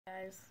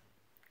Guys,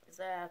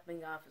 sorry I've been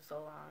gone for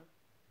so long.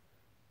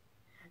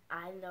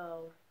 I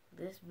know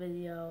this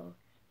video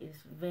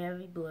is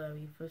very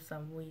blurry for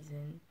some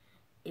reason.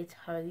 It's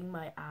hurting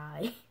my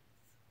eyes.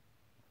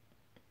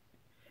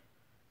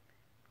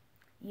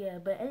 Yeah,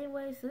 but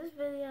anyways, this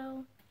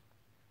video,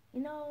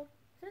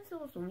 since it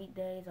was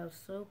weekdays, I was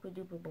super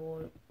duper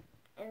bored.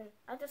 And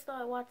I just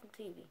started watching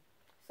TV.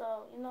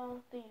 So,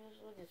 the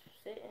usual,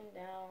 just sitting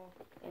down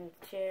in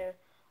the chair,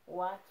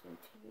 watching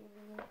TV,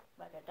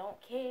 like I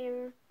don't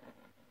care.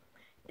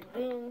 And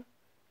then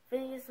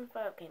Phineas and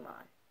Ferb came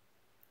on.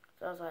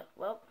 So I was like,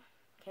 well,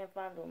 can't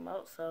find the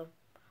remote, so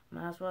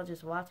might as well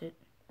just watch it.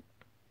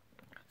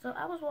 So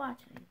I was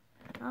watching.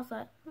 I was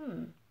like,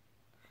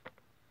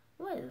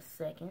 wait a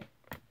second.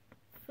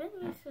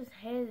 Phineas's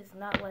head is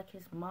not like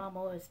his mom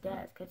or his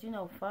dad's. Because,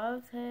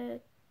 Ferb's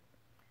head,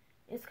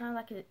 it's kind of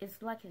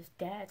like his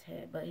dad's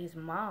head, but his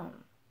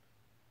mom.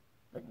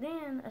 But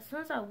then, as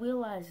soon as I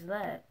realized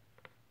that,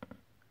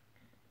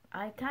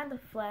 I kind of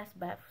flashed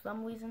back for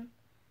some reason.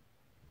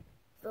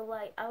 So,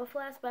 I would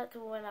flash back to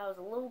when I was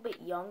a little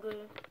bit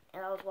younger,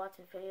 and I was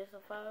watching Phineas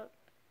and Ferb.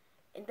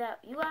 And have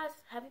you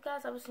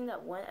guys ever seen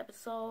that one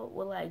episode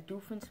where,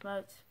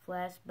 Doofenshmirtz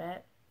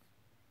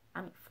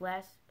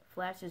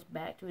flashes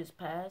back to his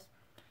past,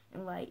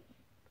 and,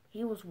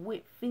 he was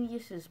with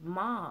Phineas's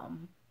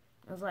mom.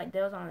 It was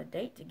they was on a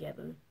date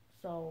together.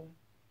 So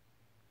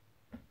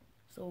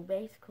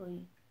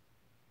basically,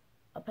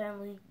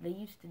 apparently they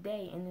used to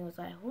date, and it was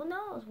who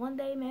knows? One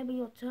day maybe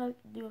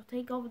you'll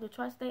take over the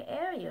tri-state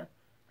area,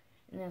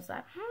 and it's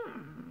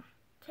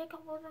take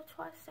over the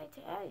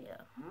tri-state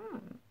area,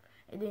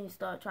 and then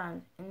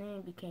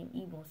he became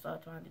evil and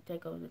started trying to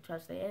take over the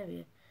tri-state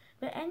area.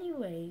 But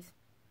anyways,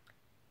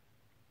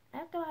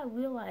 after I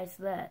realized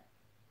that,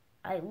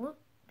 I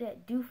looked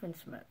at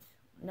Doofenshmirtz.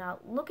 Now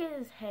look at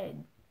his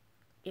head.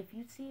 If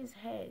you see his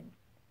head,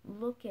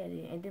 look at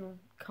it and then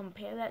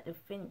compare that to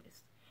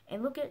Phineas.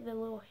 And look at the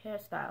little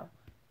hairstyle.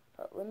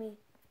 Let me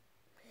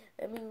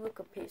look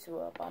a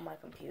picture up on my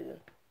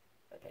computer.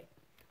 Okay.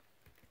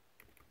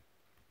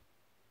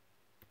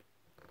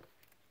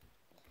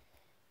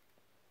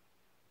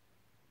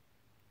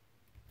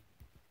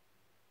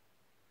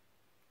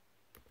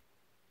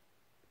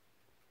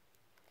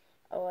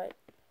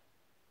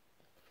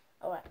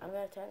 Alright, I'm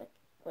gonna turn it.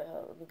 Wait,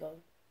 hold on, let me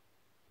go.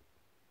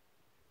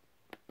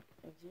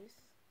 And just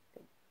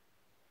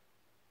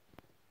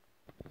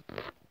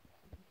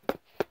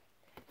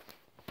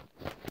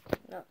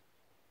no.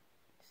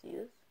 See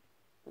this?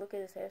 Look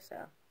at his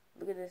hairstyle.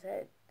 Look at his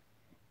head.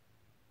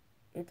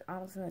 It's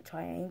almost in a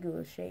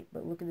triangular shape,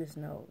 but look at his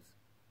nose.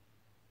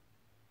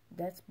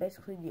 That's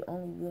basically the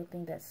only real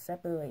thing that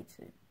separates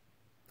it.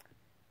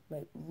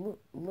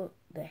 Look,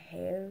 the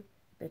hair,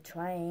 the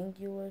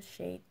triangular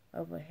shape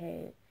of a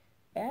head.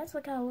 It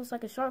actually kind of looks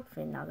like a shark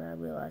fin now that I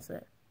realize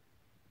that.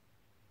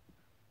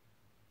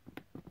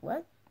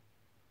 What?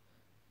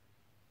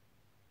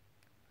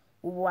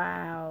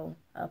 Wow.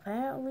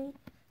 Apparently,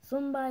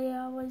 somebody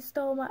already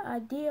stole my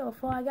idea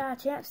before I got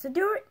a chance to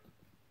do it.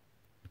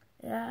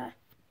 Yeah.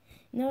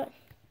 You know what?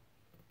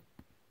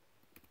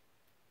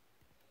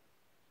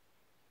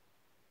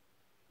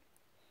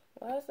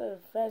 Why is there a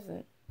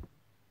pheasant?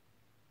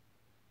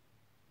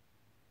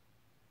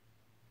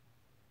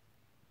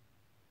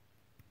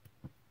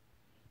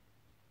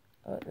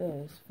 Oh,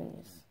 there's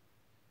Phineas.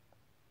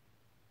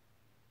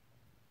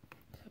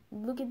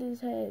 Look at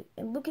his head.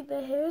 And look at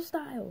the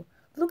hairstyle.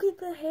 Look at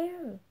the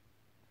hair.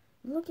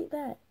 Look at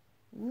that.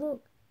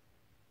 Look.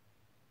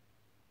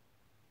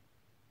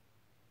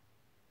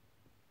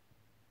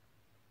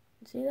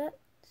 See that?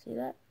 See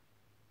that?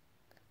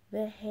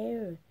 The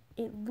hair.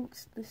 It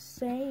looks the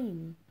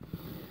same.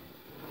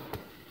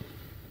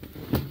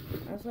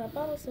 So I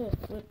probably should have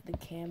flipped the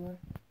camera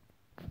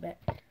back.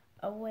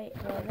 Oh wait,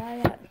 no, now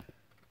I got...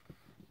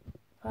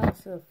 Probably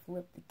should have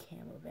flipped the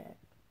camera back.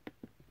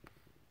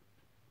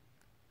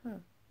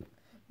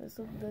 This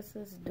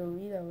is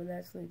Dorito. It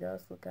actually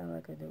does look kind of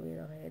like a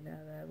Dorito head now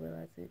that I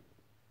realize it.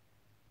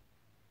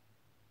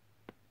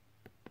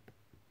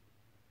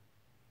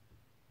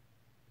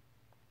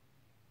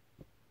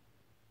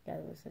 God, I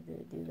wish I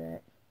did do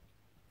that.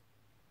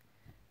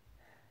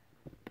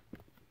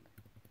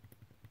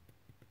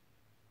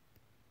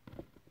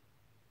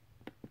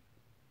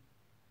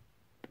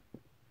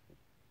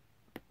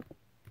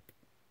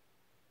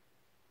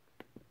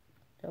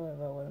 Don't worry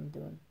about what I'm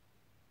doing.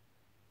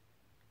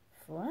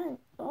 Front?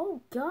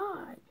 Oh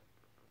God!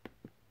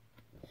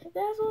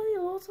 That's what he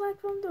looks like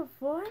from the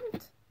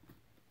front?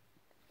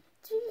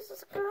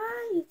 Jesus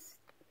Christ!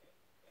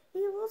 He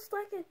looks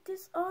like a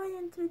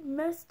disoriented,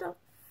 messed up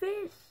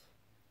fish.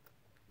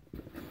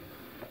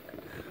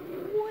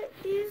 What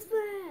is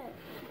that?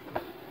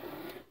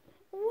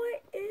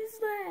 What is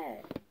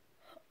that?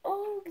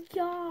 Oh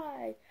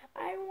God!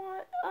 I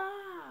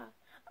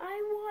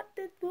want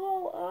to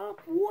throw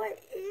up. What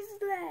is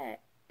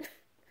that?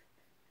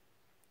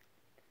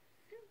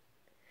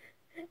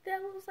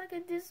 That looks like a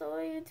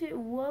disoriented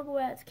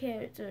Rugrats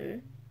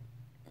character.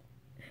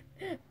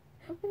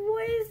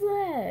 What is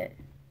that?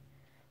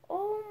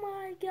 Oh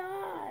my God.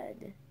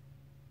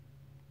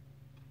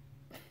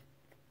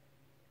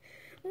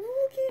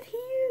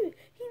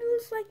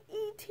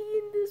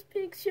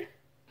 picture.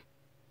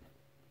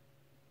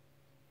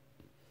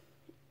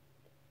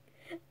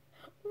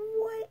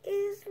 What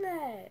is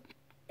that?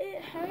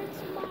 It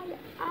hurts my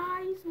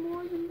eyes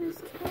more than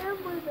this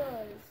camera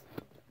does.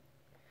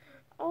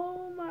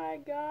 Oh my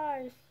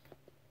gosh.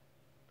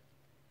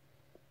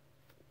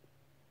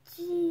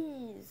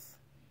 Jeez.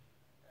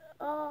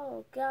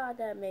 Oh God,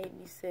 that made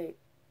me sick.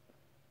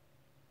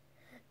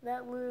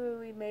 That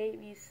literally made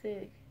me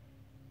sick.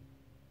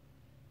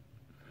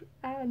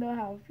 I don't know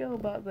how I feel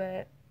about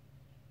that.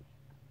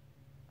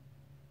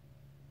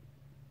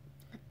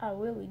 I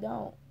really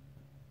don't.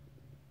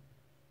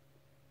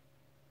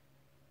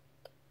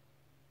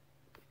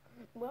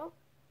 Well,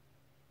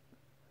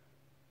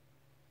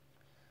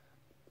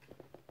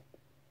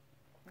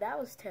 that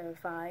was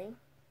terrifying.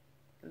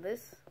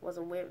 This was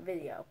a weird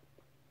video.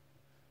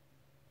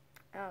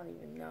 I don't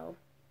even know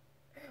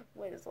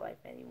what is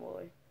life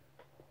anymore.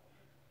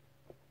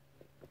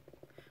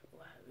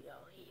 Why are we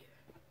all here?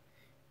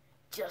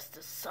 Just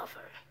to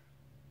suffer.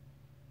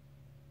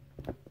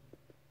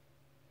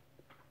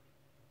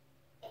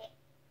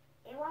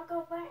 You wanna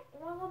go back?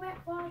 You wanna go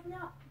back far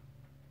enough?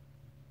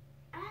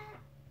 Oh.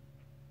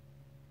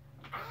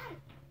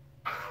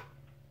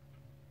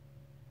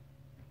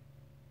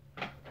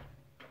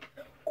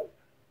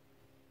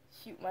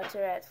 Shoot, my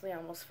chair actually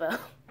almost fell.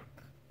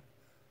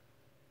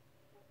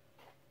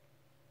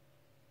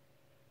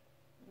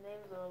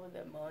 Name's a little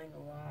bit mowing the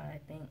lawn, I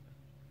think.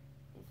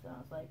 It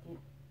sounds like it.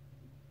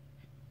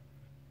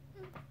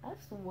 I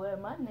swear,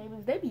 my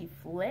neighbors, they be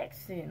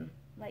flexing.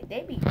 Like,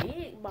 they be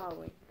big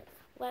balling.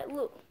 Like,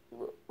 look.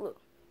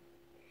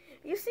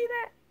 You see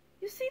that?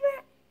 You see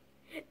that?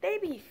 They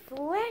be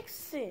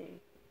flexing.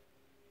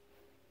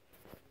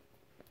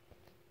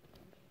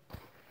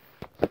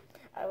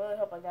 I really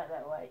hope I got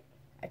that right.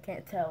 I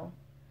can't tell.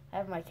 I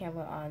have my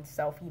camera on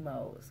selfie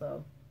mode,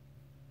 so.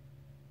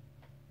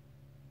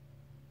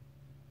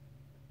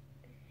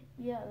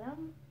 Yeah,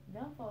 them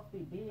folks be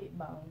big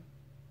bone.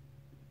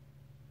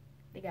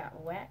 They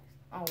got wax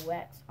on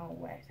wax on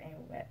wax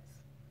and wax.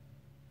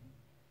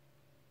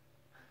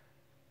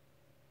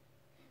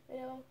 You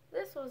know,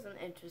 this was an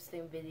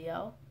interesting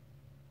video.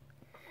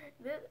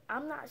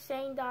 I'm not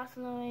Shane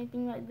Dawson or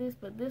anything like this,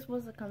 but this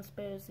was a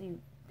conspiracy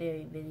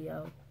theory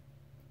video.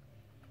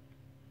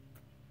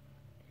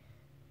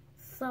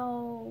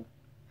 So,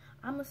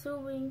 I'm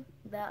assuming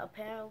that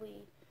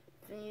apparently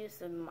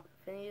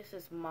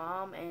Phineas's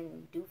mom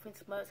and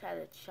Doofenshmirtz had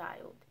a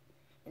child,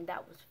 and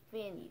that was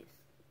Phineas.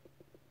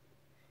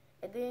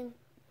 And then,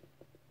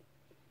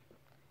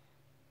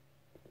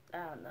 I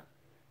don't know.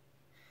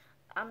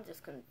 I'm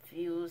just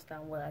confused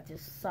on what I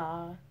just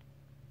saw.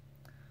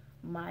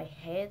 My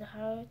head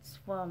hurts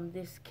from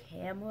this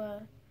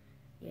camera.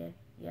 Yeah,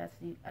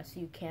 I see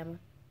you, camera.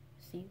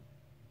 See you?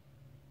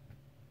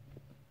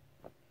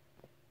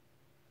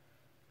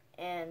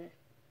 And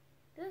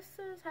it's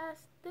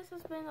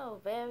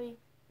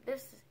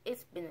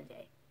been a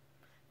day.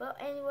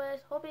 But anyways,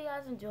 hope you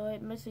guys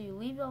enjoyed. Make sure you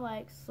leave your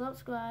like,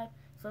 subscribe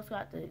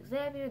to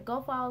Xavier,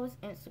 go follow his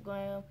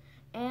Instagram,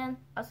 and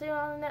I'll see you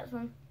on the next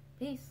one.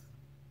 Peace.